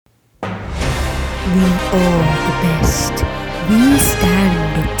We are the best. We stand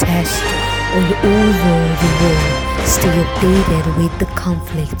the test all over the world. Stay updated with the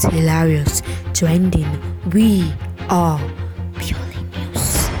conflict, hilarious, trending. We are Purely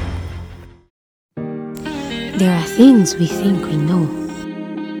News. There are things we think we know,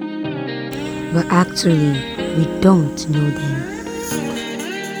 but actually we don't know them.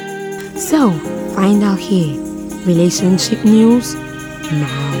 So, find out here. Relationship news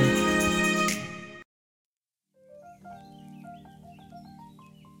now.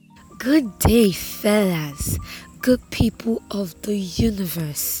 Good day, fellas, good people of the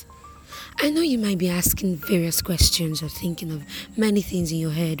universe. I know you might be asking various questions or thinking of many things in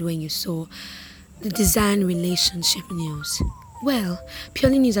your head when you saw the design relationship news. Well,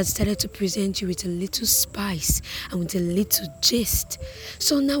 Purely News has decided to present you with a little spice and with a little gist.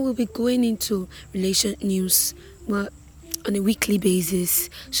 So now we'll be going into relation news on a weekly basis.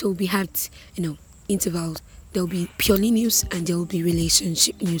 So we'll be intervals. There'll be Purely News and there will be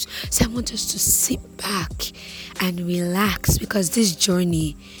relationship news. So I want us to sit back and relax because this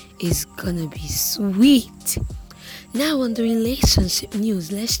journey is gonna be sweet. Now on the relationship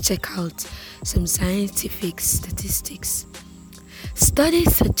news, let's check out some scientific statistics.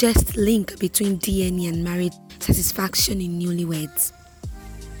 Studies suggest link between DNA and marriage satisfaction in newlyweds.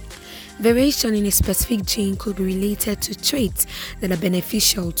 Variation in a specific gene could be related to traits that are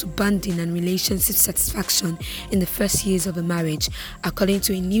beneficial to bonding and relationship satisfaction in the first years of a marriage, according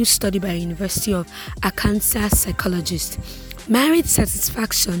to a new study by the University of Arkansas psychologists. Marriage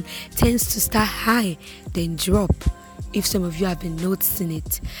satisfaction tends to start high, then drop, if some of you have been noticing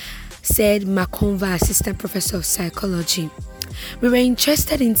it, said McConva, assistant professor of psychology. We were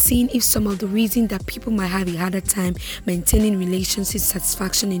interested in seeing if some of the reasons that people might have a harder time maintaining relationship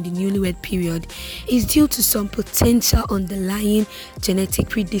satisfaction in the newlywed period is due to some potential underlying genetic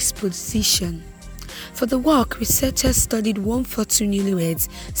predisposition. For the work, researchers studied 142 newlyweds,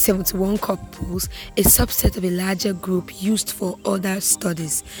 71 couples, a subset of a larger group used for other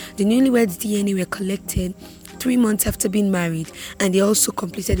studies. The newlyweds' DNA were collected 3 months after being married, and they also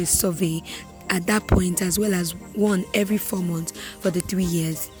completed a survey at that point, as well as one every 4 months for the 3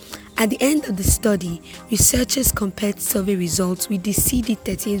 years. At the end of the study, researchers compared survey results with the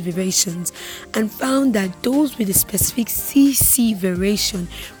CD38 variations and found that those with a specific CC variation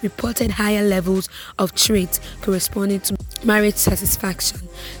reported higher levels of traits corresponding to marriage satisfaction.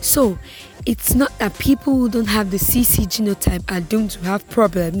 So, it's not that people who don't have the CC genotype are doomed to have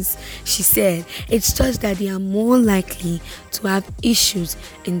problems, she said. It's just that they are more likely to have issues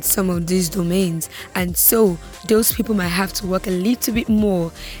in some of these domains. And so, those people might have to work a little bit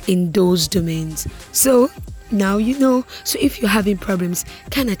more in those domains. So, now you know. So, if you're having problems,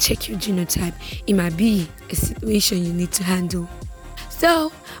 kind of check your genotype. It might be a situation you need to handle.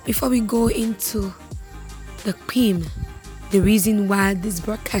 So, before we go into the theme, the reason why this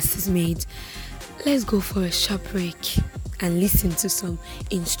broadcast is made, let's go for a short break and listen to some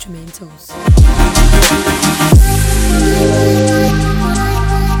instrumentals.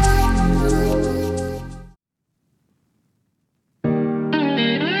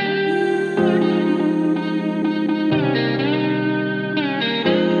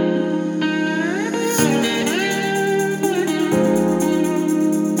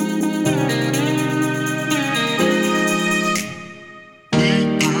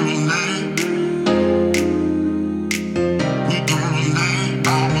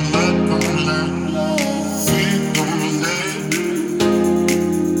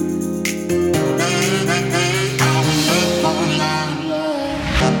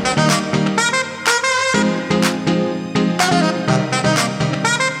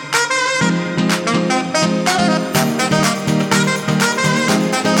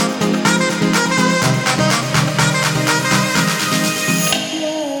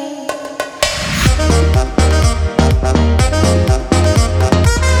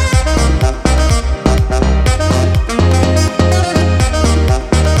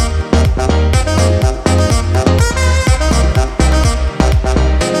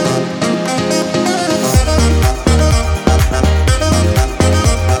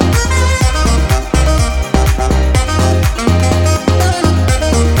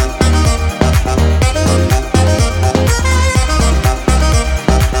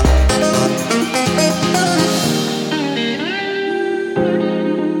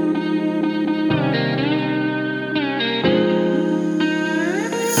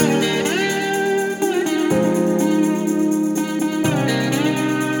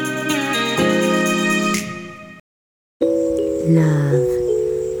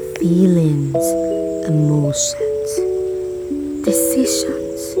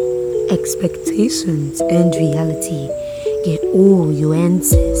 expectations and reality. Get all your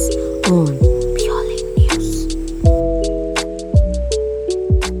answers on Purely News.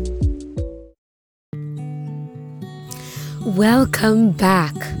 Welcome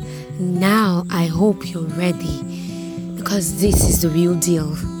back. Now I hope you're ready because this is the real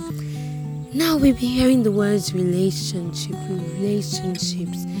deal. Now we've been hearing the words relationships,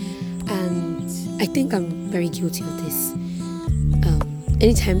 and I think I'm very guilty of this.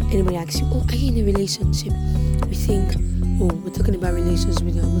 Anytime anybody asks you, "Oh, are you in a relationship?" we think, "Oh, we're talking about relationships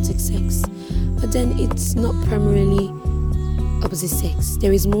with the opposite sex," but then it's not primarily opposite sex.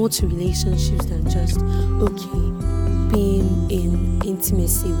 There is more to relationships than just being in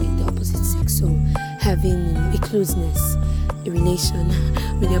intimacy with the opposite sex, so having a closeness, a relation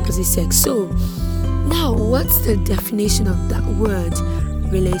with the opposite sex. So now, what's the definition of that word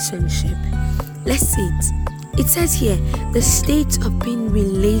relationship? Let's see it. It says here, the state of being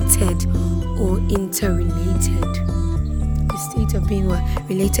related or interrelated. The state of being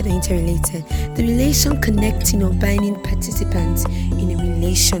related or interrelated. The relation connecting or binding participants in a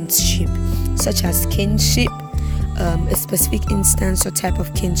relationship, such as kinship, a specific instance or type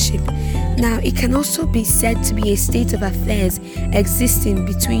of kinship. Now, it can also be said to be a state of affairs existing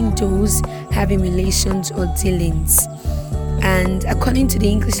between those having relations or dealings. And according to the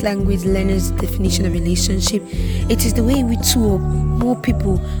English language learner's definition of relationship, it is the way in which two or more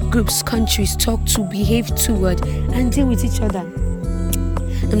people, groups, countries talk to, behave toward, and deal with each other.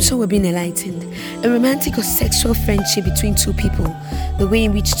 I'm sure we're being enlightened. A romantic or sexual friendship between two people, the way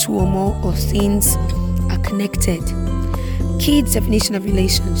in which two or more of things are connected. Kidd's definition of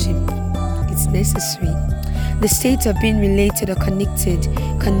relationship, it's necessary. The state of being related or connected,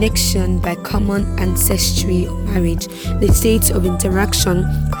 connection by common ancestry or marriage. The state of interaction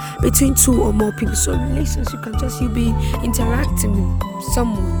between two or more people. So a relationship can just you be interacting with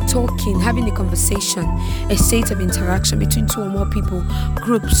someone, talking, having a conversation. A state of interaction between two or more people,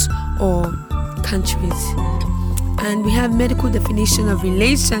 groups, or countries. And we have medical definition of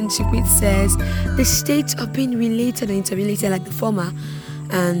relationship, which says the state of being related or interrelated, like the former,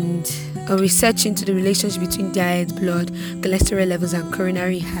 and a research into the relationship between diet, blood, cholesterol levels, and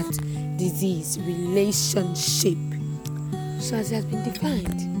coronary heart disease. Relationship. So as it has been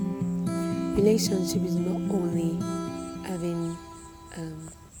defined, relationship is not only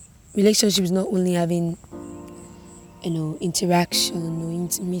having interaction or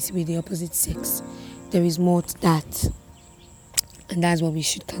intimacy with the opposite sex. There is more to that, and that's what we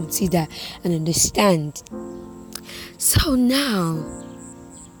should consider and understand. So now,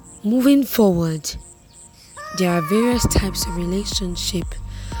 moving forward, there are various types of relationship,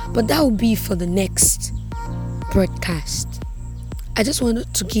 but that will be for the next broadcast. I just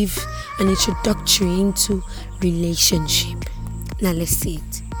wanted to give an introductory into relationship. Now let's see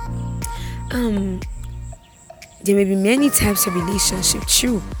it. There may be many types of relationship,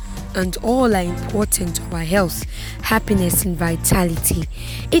 true, and all are important to our health, happiness, and vitality.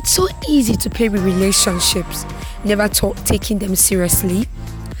 It's so easy to play with relationships, never taking them seriously.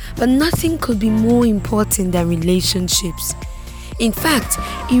 But nothing could be more important than relationships. In fact,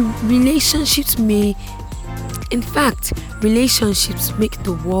 relationships make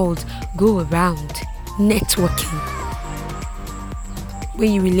the world go around. Networking.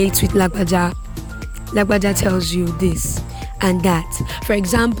 When you relate with Lagbaja tells you this and that. For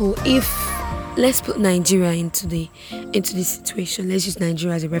example, if let's put Nigeria into this situation. Let's use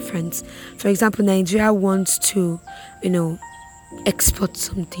Nigeria as a reference. For example, Nigeria wants to, export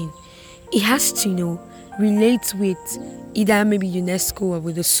something. It has to, relate with either maybe UNESCO or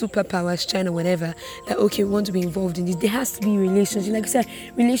with the superpowers, China, whatever, that we want to be involved in this. There has to be a relationship. Like I said,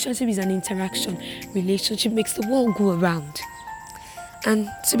 relationship is an interaction. Relationship makes the world go around. And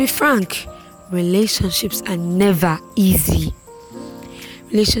to be frank, relationships are never easy.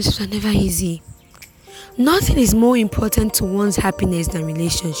 Nothing is more important to one's happiness than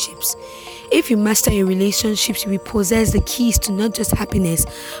relationships. If you master your relationships, you will possess the keys to not just happiness,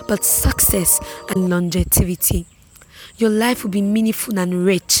 but success and longevity. Your life will be meaningful and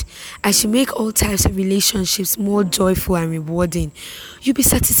rich as you make all types of relationships more joyful and rewarding. You'll be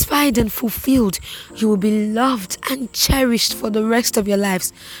satisfied and fulfilled. You will be loved and cherished for the rest of your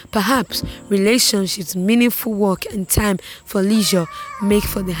lives. Perhaps relationships, meaningful work, and time for leisure make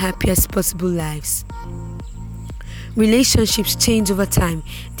for the happiest possible lives. Relationships change over time.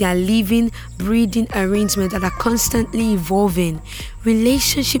 They are living, breathing arrangements that are constantly evolving.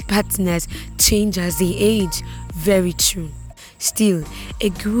 Relationship partners change as they age. Very true. Still, a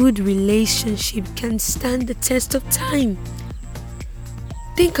good relationship can stand the test of time.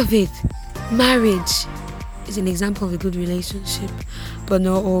 Think of it. Marriage. is an example of a good relationship, but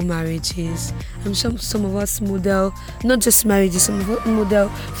not all marriages. I'm sure some of us model not just marriages, some of us model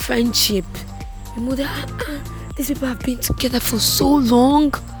friendship. We model, these people have been together for so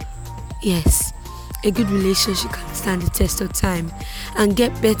long. Yes, a good relationship can stand the test of time and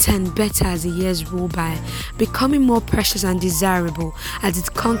get better and better as the years roll by, becoming more precious and desirable as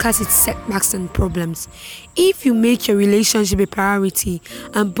it conquers its setbacks and problems. If you make your relationship a priority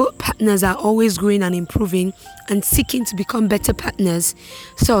and both partners are always growing and improving and seeking to become better partners,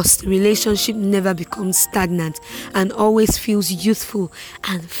 thus the relationship never becomes stagnant and always feels youthful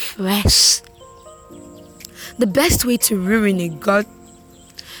and fresh. The best way to ruin a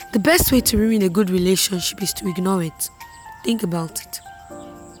good relationship is to ignore it. Think about it.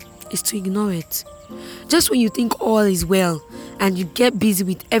 Is to ignore it. Just when you think all is well and you get busy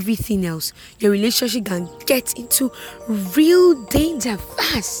with everything else, your relationship can get into real danger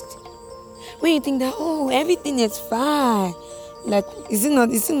fast. When you think that everything is fine, like is it not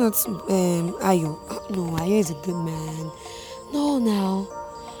Ayo? No, Ayo is a good man. No, now,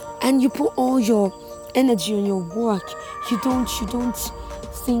 and you put all your energy on your work. You don't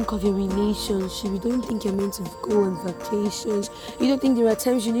think of your relationship. You don't think you're meant to go on vacations. You don't think there are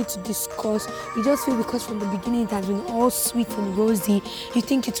times you need to discuss. You just feel because from the beginning it has been all sweet and rosy. You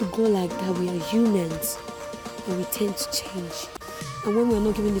think it will go like that. We are humans and we tend to change. And when we're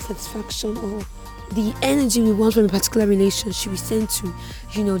not given the satisfaction or the energy we want from a particular relationship, we tend to,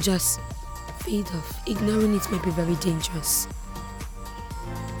 just fade off. Ignoring it might be very dangerous.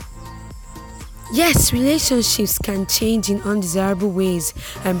 Yes, relationships can change in undesirable ways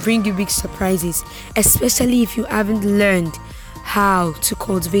and bring you big surprises, especially if you haven't learned how to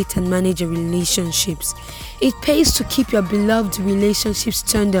cultivate and manage your relationships. It pays to keep your beloved relationships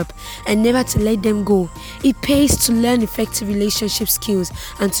turned up and never to let them go. It pays to learn effective relationship skills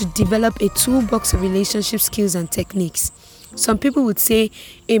and to develop a toolbox of relationship skills and techniques. Some people would say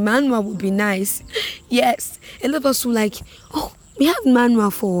a manual would be nice. Yes, a lot of us will we have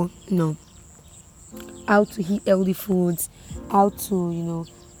manual for, how to eat healthy foods, how to,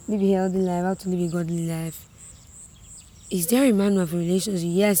 live a healthy life, how to live a godly life. Is there a manual for relationship?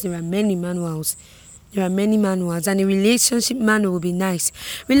 Yes, there are many manuals. There are many manuals, and a relationship manual will be nice.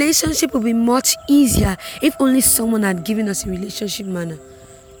 Relationship will be much easier if only someone had given us a relationship manual.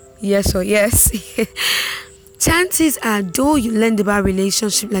 Yes or yes? Chances are, though you learned about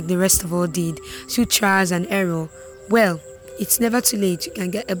relationship like the rest of all did, through trials and error, well, it's never too late. You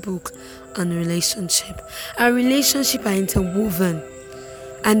can get a book on relationship. Our relationships are interwoven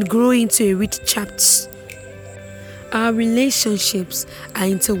and grow into a rich chapter. Our relationships are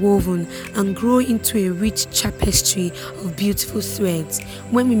interwoven and grow into a rich tapestry of beautiful threads.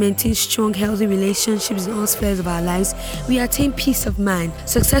 When we maintain strong, healthy relationships in all spheres of our lives, we attain peace of mind.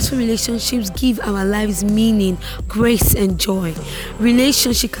 Successful relationships give our lives meaning, grace, and joy.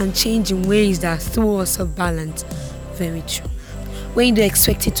 Relationship can change in ways that throw us off balance. Very true. When you don't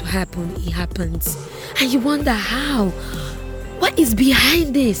expect it to happen, it happens. And you wonder how. What is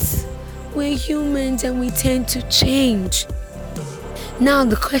behind this? We're humans and we tend to change. Now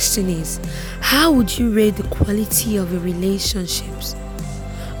the question is, how would you rate the quality of your relationships?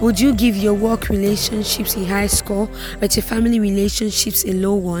 Would you give your work relationships a high score, but your family relationships a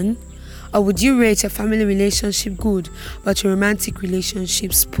low one? Or would you rate your family relationship good, but your romantic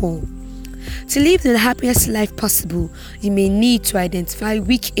relationships poor? To live the happiest life possible, you may need to identify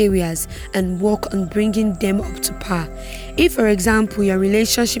weak areas and work on bringing them up to par. If, for example, your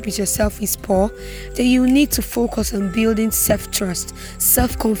relationship with yourself is poor, then you need to focus on building self-trust,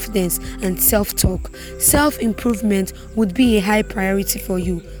 self-confidence, and self-talk. Self-improvement would be a high priority for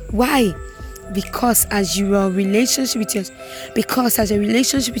you. Why? Because as your relationship with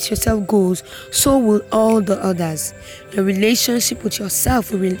yourself goes, so will all the others. Your relationship with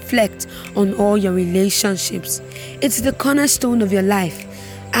yourself will reflect on all your relationships. It's the cornerstone of your life.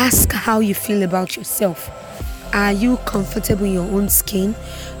 Ask how you feel about yourself. Are you comfortable in your own skin?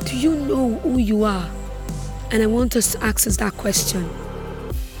 Do you know who you are? And I want us to ask us that question.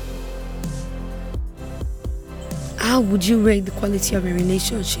 How would you rate the quality of your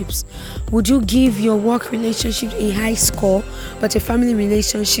relationships? Would you give your work relationship a high score, but your family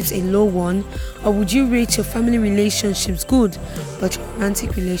relationships a low one? Or would you rate your family relationships good, but your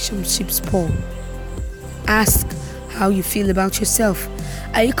romantic relationships poor? Ask how you feel about yourself.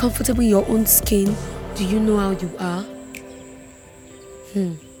 Are you comfortable in your own skin? Do you know how you are?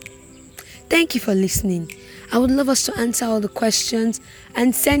 Thank you for listening. I would love us to answer all the questions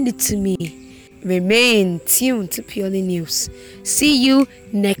and send it to me. Remain tuned to Purely News. See you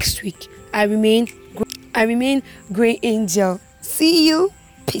next week. I remain Great Angel. See you.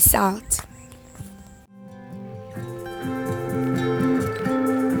 Peace out.